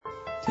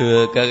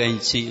Thưa các anh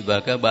chị và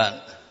các bạn,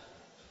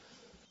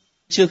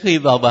 trước khi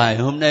vào bài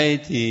hôm nay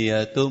thì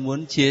tôi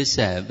muốn chia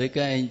sẻ với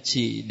các anh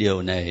chị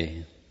điều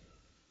này.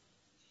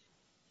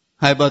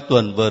 2-3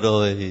 tuần vừa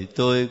rồi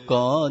tôi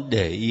có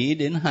để ý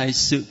đến hai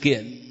sự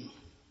kiện.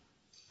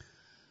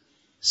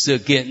 Sự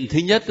kiện thứ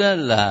nhất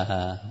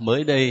là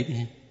mới đây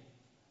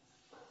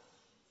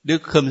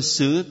Đức Khâm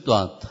sứ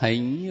Tòa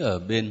Thánh ở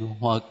bên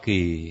Hoa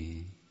Kỳ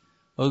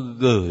có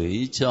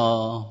gửi cho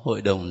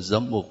Hội đồng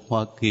Giám mục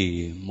Hoa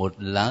Kỳ một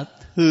lá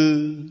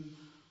thư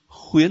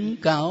khuyến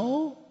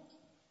cáo.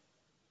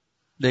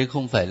 Đây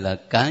không phải là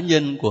cá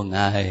nhân của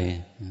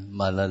Ngài,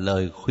 mà là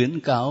lời khuyến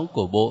cáo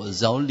của Bộ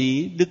Giáo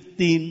lý Đức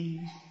tin.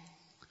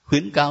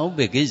 Khuyến cáo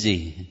về cái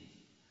gì?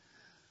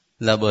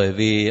 Là bởi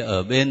vì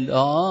ở bên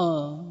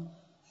đó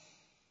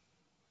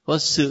có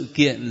sự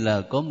kiện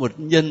là có một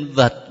nhân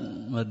vật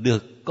mà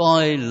được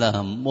coi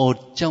là một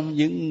trong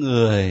những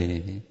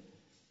người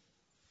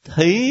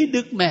thấy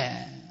Đức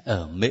Mẹ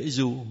ở Mễ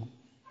Du.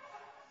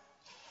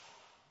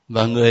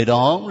 Và người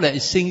đó cũng lại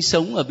sinh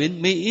sống ở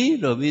bên Mỹ,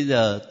 rồi bây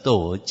giờ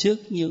tổ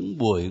chức những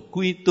buổi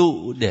quy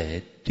tụ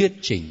để thuyết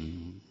trình.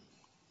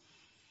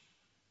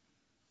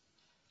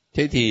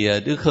 Thế thì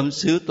Đức Khâm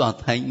sứ Tòa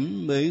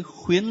Thánh mới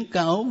khuyến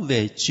cáo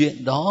về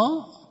chuyện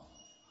đó.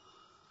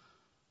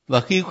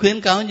 Và khi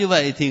khuyến cáo như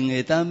vậy thì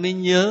người ta mới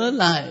nhớ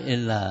lại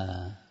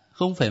là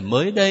không phải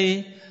mới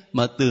đây,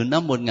 mà từ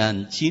năm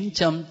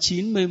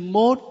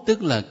 1991,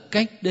 tức là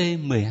cách đây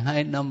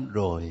 12 năm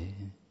rồi,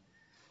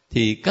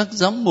 thì các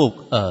giám mục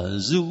ở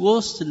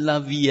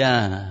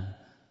Yugoslavia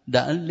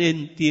đã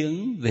lên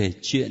tiếng về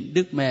chuyện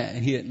Đức Mẹ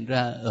hiện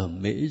ra ở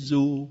Mễ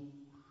Du.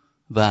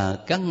 Và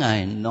các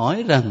ngài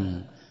nói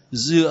rằng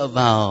dựa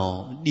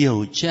vào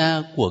điều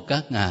tra của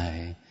các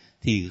ngài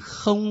thì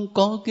không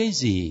có cái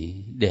gì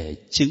để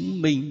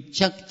chứng minh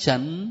chắc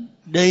chắn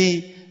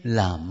đây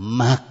là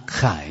mạc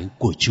khải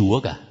của Chúa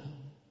cả.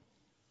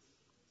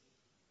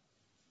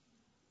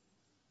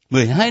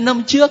 12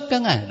 năm trước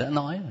các ngài đã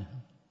nói rồi.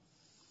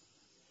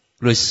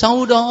 Rồi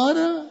sau đó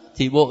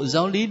thì Bộ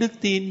Giáo lý Đức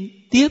tin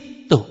tiếp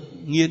tục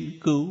nghiên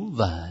cứu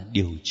và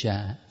điều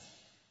tra.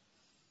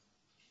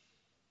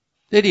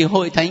 Thế thì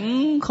Hội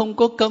Thánh không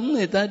có cấm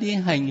người ta đi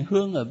hành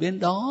hương ở bên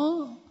đó,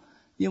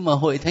 nhưng mà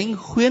Hội Thánh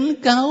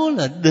khuyến cáo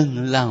là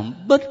đừng làm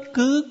bất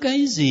cứ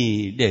cái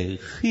gì để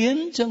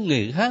khiến cho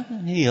người khác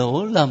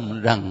hiểu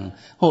lầm rằng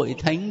Hội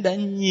Thánh đã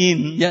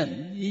nhìn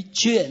nhận cái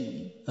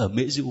chuyện ở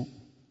Mễ Du.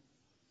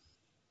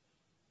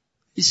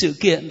 Cái sự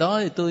kiện đó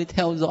thì tôi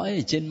theo dõi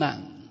ở trên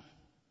mạng.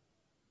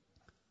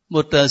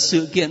 Một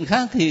sự kiện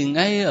khác thì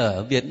ngay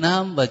ở Việt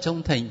Nam và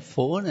trong thành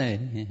phố này,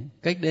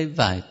 cách đây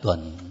vài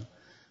tuần,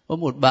 có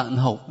một bạn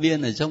học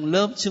viên ở trong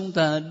lớp chúng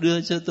ta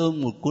đưa cho tôi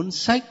một cuốn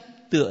sách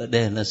tựa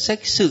đề là sách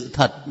sự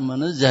thật, mà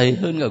nó dày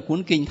hơn cả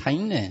cuốn Kinh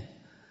Thánh này.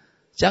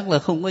 Chắc là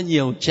không có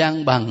nhiều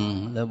trang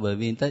bằng, là bởi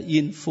vì người ta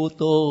in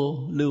photo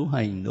lưu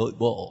hành nội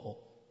bộ.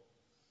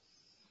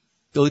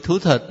 Tôi thú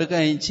thật với các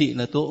anh chị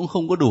là tôi cũng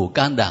không có đủ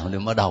can đảm để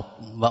mà đọc,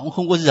 và cũng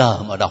không có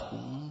giờ mà đọc.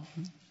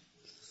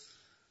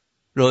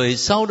 Rồi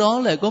sau đó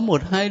lại có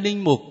 1-2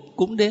 linh mục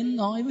cũng đến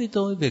nói với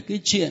tôi về cái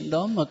chuyện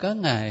đó, mà các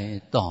ngài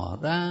tỏ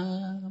ra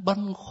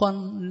băn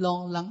khoăn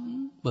lo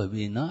lắng, bởi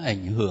vì nó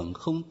ảnh hưởng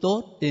không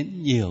tốt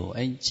đến nhiều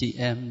anh chị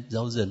em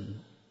giáo dân.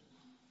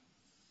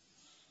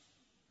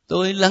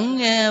 Tôi lắng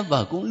nghe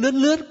và cũng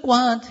lướt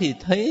qua thì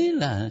thấy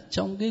là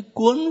trong cái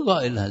cuốn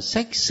gọi là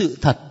sách sự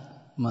thật,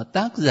 mà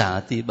tác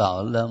giả thì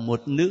bảo là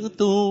một nữ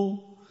tu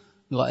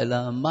gọi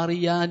là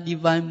Maria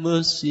Divine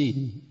Mercy,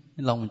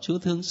 lòng Chúa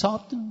thương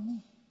xót,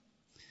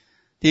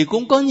 thì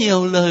cũng có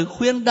nhiều lời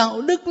khuyên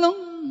đạo đức lắm.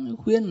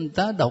 Khuyên người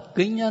ta đọc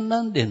kinh ăn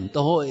năn đền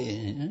tội,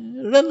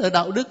 rất là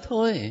đạo đức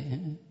thôi.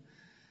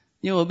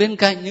 Nhưng mà bên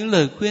cạnh những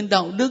lời khuyên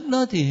đạo đức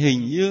đó thì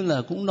hình như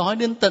là cũng nói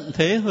đến tận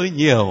thế hơi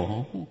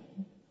nhiều.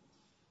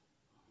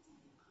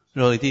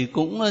 Rồi thì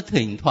cũng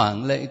thỉnh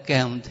thoảng lại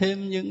kèm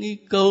thêm những cái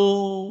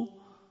câu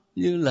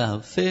như là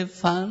phê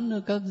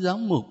phán các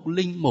giám mục,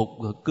 linh mục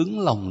cứng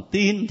lòng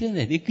tin thế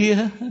này thế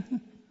kia.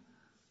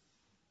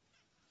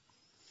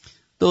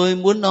 Tôi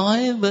muốn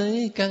nói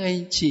với các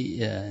anh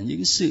chị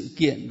những sự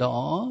kiện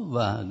đó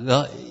và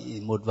gợi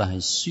một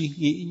vài suy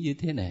nghĩ như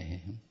thế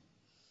này.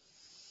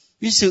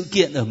 Cái sự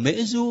kiện ở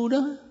Mễ Du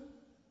đó,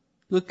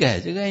 tôi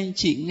kể cho các anh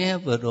chị nghe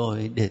vừa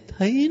rồi để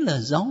thấy là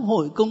giáo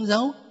hội Công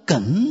giáo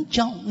cẩn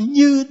trọng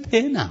như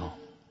thế nào.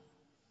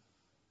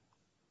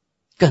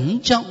 Cẩn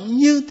trọng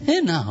như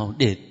thế nào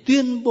để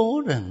tuyên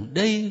bố rằng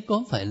đây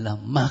có phải là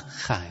mạc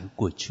khải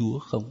của Chúa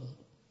không?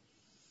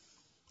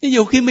 Thế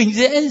nhiều khi mình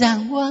dễ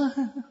dàng quá.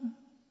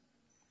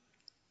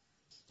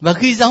 Và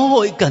khi giáo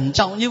hội cẩn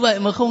trọng như vậy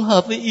mà không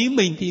hợp với ý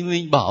mình thì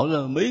mình bảo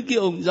là mấy cái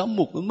ông giám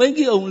mục, mấy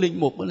cái ông linh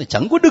mục là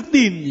chẳng có đức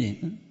tin gì,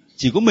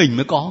 chỉ có mình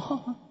mới có.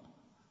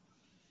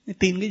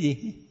 Tin cái gì?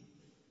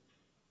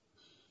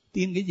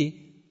 Tin cái gì?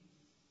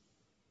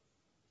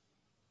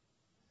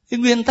 Cái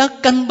nguyên tắc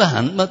căn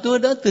bản mà tôi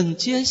đã từng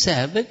chia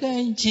sẻ với các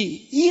anh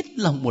chị ít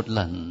là một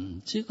lần,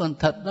 chứ còn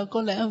thật ra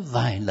có lẽ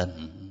vài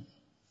lần.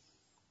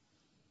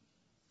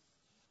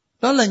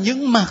 Đó là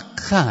những mặc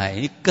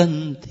khải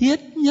cần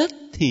thiết nhất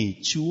thì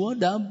Chúa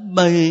đã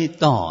bày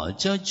tỏ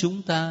cho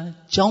chúng ta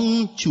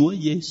trong Chúa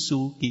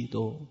Giêsu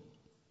Kitô.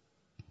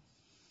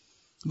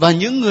 Và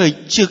những người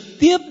trực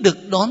tiếp được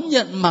đón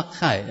nhận mặc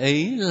khải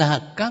ấy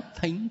là các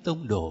thánh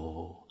tông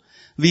đồ.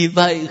 Vì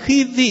vậy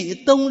khi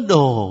vị tông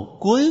đồ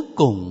cuối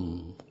cùng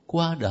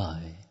qua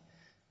đời,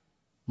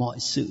 mọi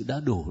sự đã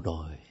đủ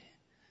rồi.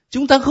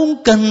 Chúng ta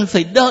không cần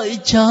phải đợi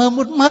chờ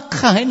một mặc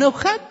khải nào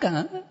khác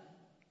cả.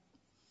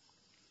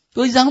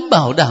 Tôi dám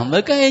bảo đảm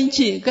với các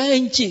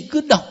anh chị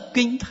cứ đọc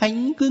Kinh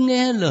Thánh, cứ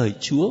nghe lời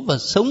Chúa và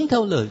sống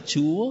theo lời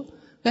Chúa,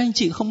 các anh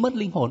chị không mất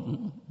linh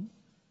hồn.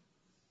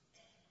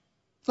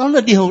 Đó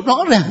là điều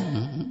rõ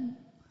ràng.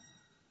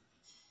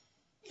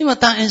 Nhưng mà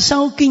tại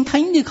sao Kinh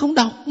Thánh thì không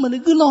đọc mà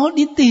cứ lo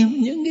đi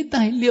tìm những cái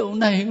tài liệu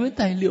này với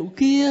tài liệu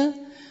kia?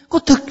 Có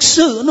thực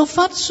sự nó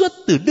phát xuất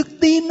từ đức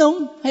tin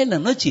không? Hay là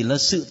nó chỉ là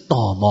sự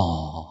tò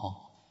mò,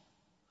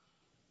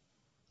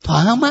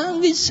 thỏa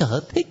mãn cái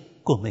sở thích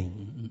của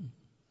mình?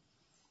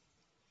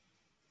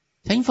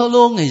 Thánh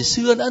Phaolô ngày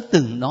xưa đã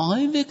từng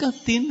nói với các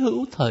tín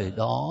hữu thời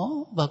đó,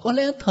 và có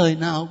lẽ thời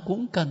nào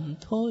cũng cần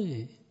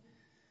thôi.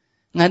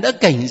 Ngài đã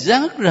cảnh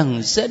giác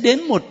rằng sẽ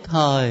đến một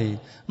thời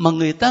mà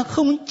người ta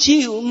không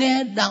chịu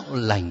nghe đạo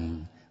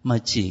lành, mà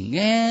chỉ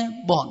nghe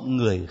bọn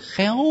người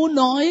khéo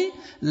nói,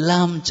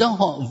 làm cho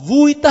họ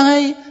vui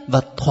tai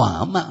và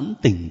thỏa mãn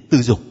tình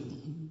tư dục.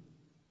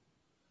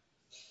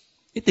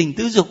 Cái tình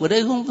tư dục ở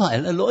đây không phải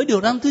là lỗi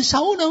điều răn thứ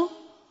 6 đâu,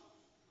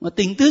 mà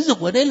tình tư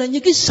dục ở đây là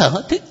những cái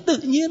sở thích tự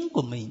nhiên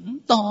của mình,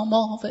 tò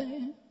mò vậy.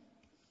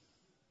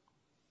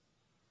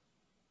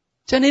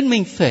 Cho nên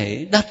mình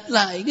phải đặt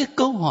lại cái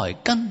câu hỏi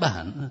căn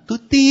bản: tôi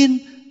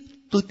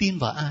tin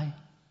vào ai?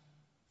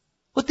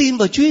 Có tin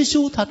vào Chúa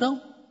Giêsu thật không?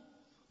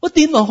 Có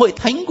tin vào hội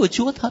thánh của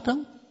Chúa thật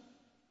không?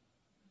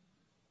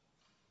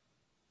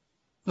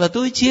 Và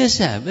tôi chia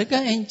sẻ với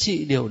các anh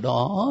chị điều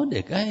đó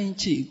để các anh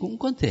chị cũng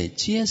có thể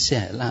chia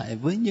sẻ lại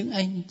với những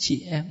anh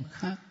chị em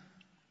khác.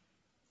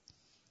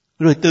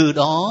 Rồi từ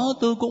đó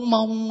tôi cũng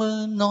mong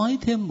nói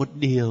thêm một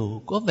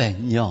điều có vẻ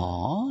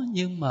nhỏ,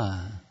 nhưng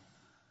mà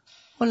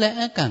có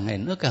lẽ càng ngày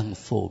nó càng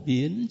phổ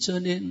biến, cho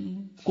nên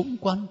cũng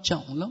quan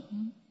trọng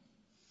lắm.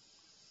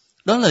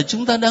 Đó là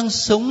chúng ta đang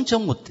sống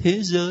trong một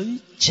thế giới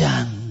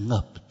tràn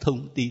ngập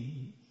thông tin.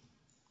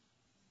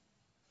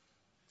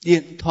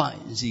 Điện thoại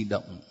di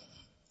động,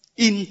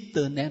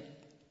 Internet,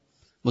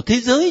 một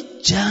thế giới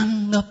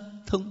tràn ngập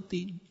thông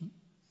tin.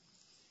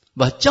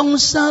 Và trong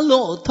xa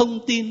lộ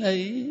thông tin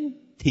ấy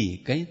thì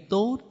cái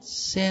tốt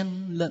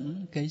xen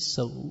lẫn cái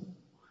xấu,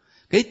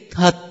 cái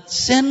thật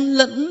xen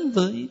lẫn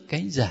với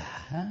cái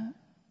giả.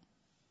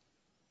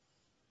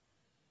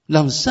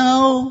 Làm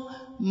sao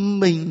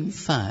mình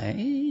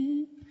phải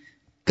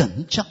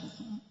cẩn trọng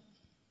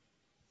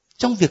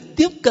trong việc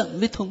tiếp cận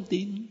với thông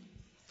tin.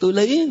 Tôi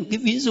lấy một cái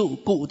ví dụ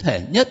cụ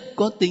thể nhất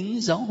có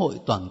tính giáo hội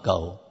toàn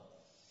cầu.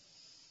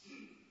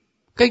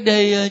 Cách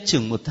đây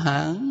chừng 1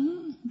 tháng,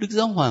 Đức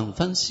Giáo hoàng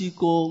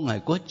Francisco Ngài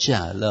có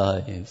trả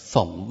lời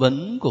phỏng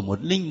vấn của một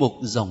linh mục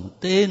dòng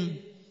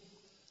tên.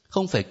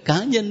 Không phải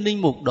cá nhân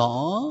linh mục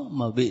đó,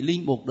 mà vị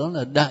linh mục đó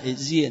là đại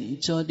diện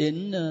cho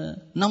đến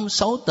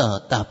 5-6 tờ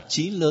tạp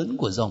chí lớn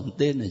của dòng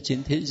tên ở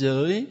trên thế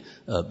giới,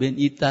 ở bên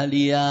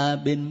Italia,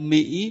 bên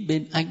Mỹ,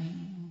 bên Anh.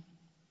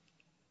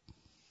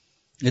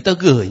 Người ta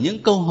gửi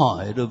những câu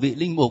hỏi, rồi vị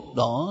linh mục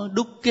đó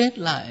đúc kết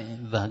lại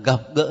và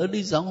gặp gỡ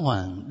Đức Giáo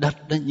hoàng,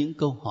 đặt ra những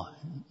câu hỏi.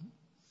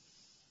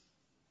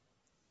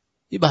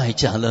 Cái bài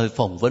trả lời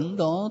phỏng vấn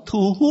đó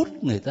thu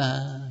hút người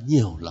ta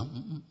nhiều lắm.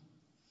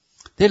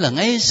 Thế là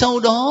ngay sau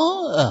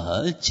đó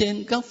ở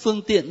trên các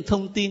phương tiện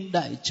thông tin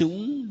đại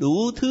chúng,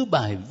 đủ thứ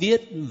bài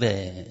viết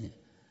về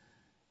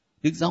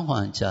Đức Giáo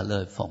hoàng trả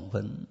lời phỏng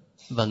vấn.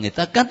 Và người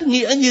ta cắt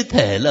nghĩa như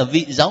thể là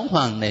vị giáo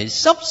hoàng này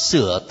sắp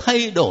sửa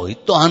thay đổi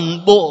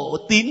toàn bộ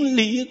tín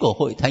lý của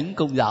Hội Thánh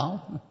Công giáo.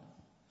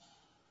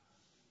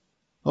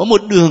 Có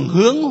một đường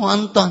hướng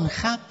hoàn toàn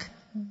khác.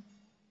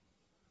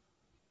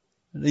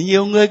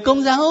 Nhiều người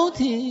Công giáo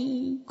thì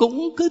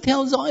cũng cứ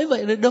theo dõi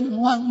vậy rồi đâm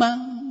hoang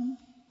mang.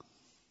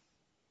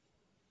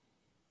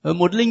 Ở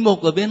một linh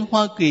mục ở bên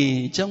Hoa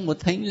Kỳ trong một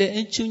thánh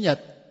lễ Chủ nhật,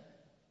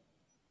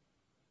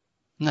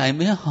 Ngài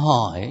mới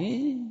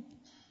hỏi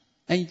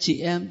anh chị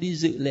em đi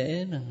dự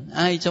lễ là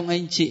ai trong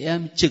anh chị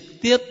em trực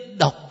tiếp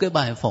đọc cái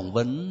bài phỏng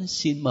vấn,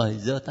 xin mời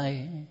giơ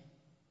tay.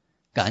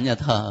 Cả nhà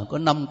thờ có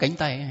 5 cánh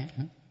tay.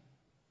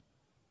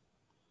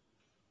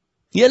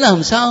 Nghĩa là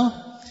làm sao?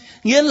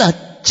 Nghĩa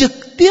là trực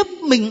tiếp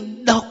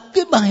mình đọc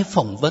cái bài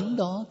phỏng vấn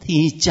đó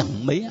thì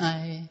chẳng mấy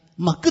ai,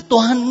 mà cứ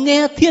toàn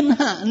nghe thiên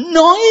hạ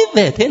nói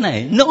về thế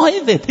này,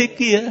 nói về thế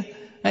kia.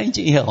 Anh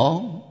chị hiểu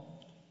không?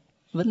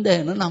 Vấn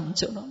đề nó nằm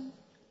chỗ đó.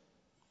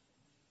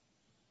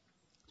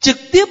 Trực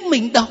tiếp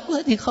mình đọc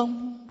thì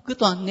không, cứ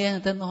toàn nghe người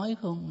ta nói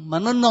không, mà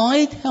nó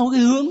nói theo cái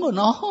hướng của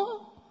nó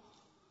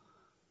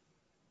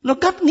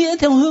cắt nghĩa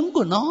theo hướng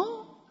của nó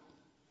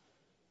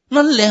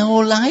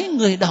lèo lái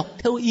người đọc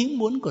theo ý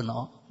muốn của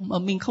nó mà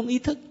mình không ý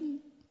thức.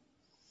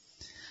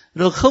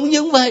 Rồi không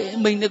những vậy,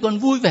 mình lại còn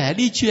vui vẻ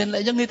đi truyền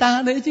lại cho người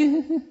ta đấy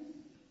chứ.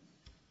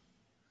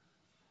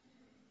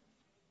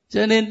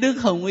 Cho nên Đức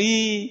Hồng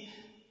Y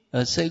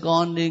ở Sài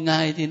Gòn thì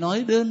Ngài thì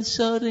nói đơn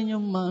sơ thôi,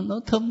 nhưng mà nó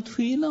thâm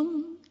thúy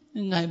lắm.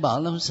 Ngài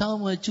bảo làm sao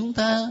mà chúng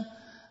ta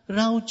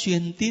rao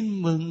truyền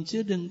tin mừng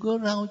chứ đừng có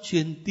rao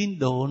truyền tin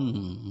đồn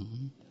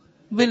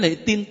với lại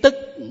tin tức.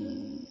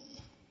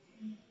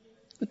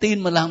 Cái tin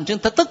mà làm cho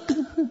người ta tức,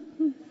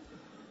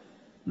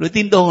 rồi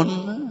tin đồn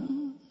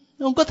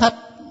không có thật.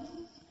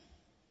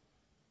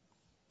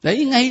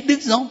 Đấy, ngay Đức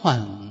Giáo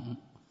Hoàng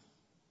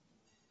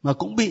mà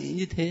cũng bị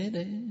như thế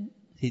đấy.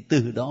 Thì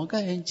từ đó các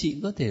anh chị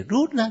có thể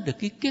rút ra được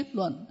cái kết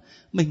luận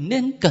mình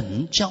nên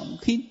cẩn trọng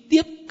khi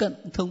tiếp cận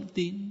thông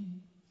tin.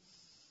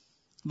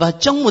 Và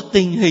trong một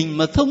tình hình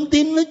mà thông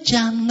tin nó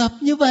tràn ngập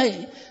như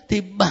vậy,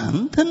 thì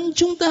bản thân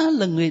chúng ta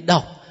là người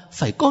đọc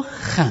phải có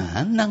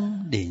khả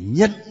năng để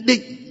nhận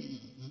định,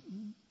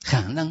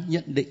 khả năng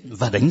nhận định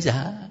và đánh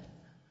giá.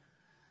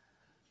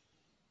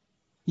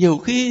 Nhiều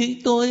khi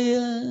tôi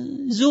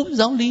giúp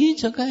giáo lý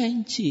cho các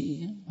anh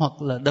chị,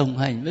 hoặc là đồng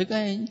hành với các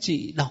anh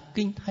chị đọc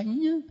Kinh Thánh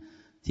ấy,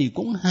 thì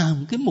cũng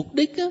hàm cái mục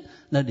đích ấy,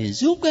 là để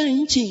giúp các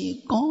anh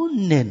chị có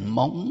nền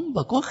móng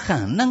và có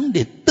khả năng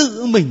để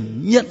tự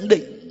mình nhận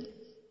định,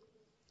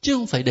 chứ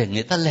không phải để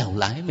người ta lèo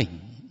lái mình.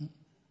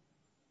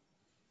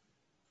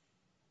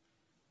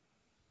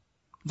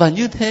 Và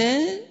như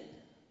thế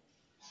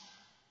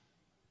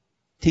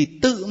thì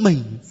tự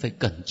mình phải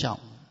cẩn trọng,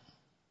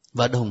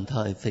 và đồng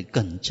thời phải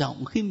cẩn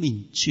trọng khi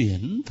mình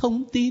chuyển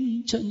thông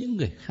tin cho những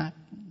người khác.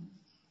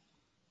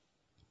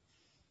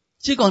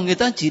 Chứ còn người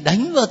ta chỉ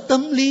đánh vào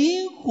tâm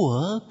lý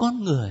của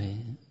con người.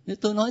 Nếu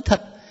tôi nói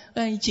thật,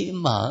 các anh chị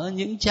mở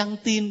những trang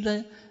tin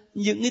ra,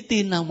 những cái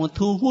tin nào mà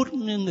thu hút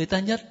người ta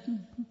nhất?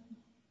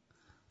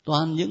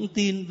 Toàn những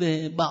tin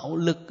về bạo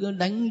lực,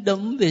 đánh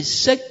đấm, về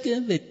sex,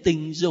 về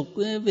tình dục,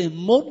 về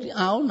mốt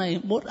áo này,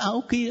 mốt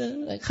áo kia,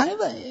 lại khái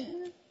vậy.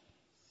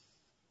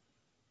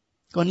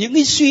 Còn những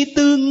cái suy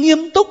tư nghiêm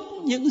túc,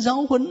 những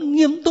giáo huấn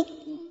nghiêm túc,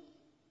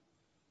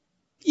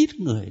 ít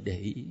người để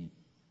ý.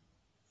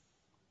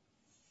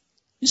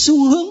 Cái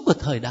xu hướng của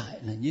thời đại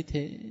là như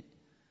thế.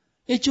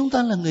 Thế chúng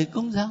ta là người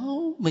Công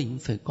giáo, mình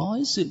phải có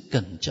sự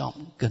cẩn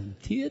trọng, cần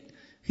thiết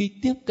khi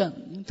tiếp cận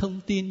những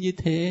thông tin như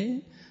thế,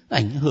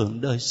 ảnh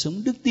hưởng đời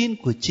sống đức tin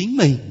của chính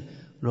mình,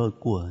 rồi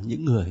của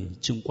những người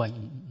chung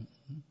quanh.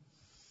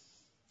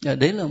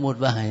 Đấy là một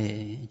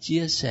vài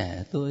chia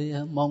sẻ tôi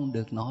mong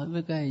được nói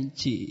với các anh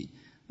chị,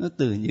 nó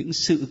từ những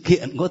sự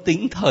kiện có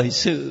tính thời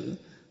sự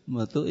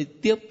mà tôi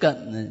tiếp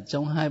cận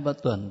trong 2-3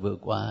 tuần vừa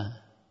qua.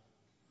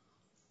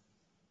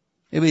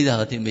 Thế bây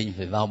giờ thì mình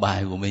phải vào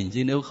bài của mình,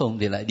 chứ nếu không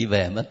thì lại đi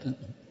về mất.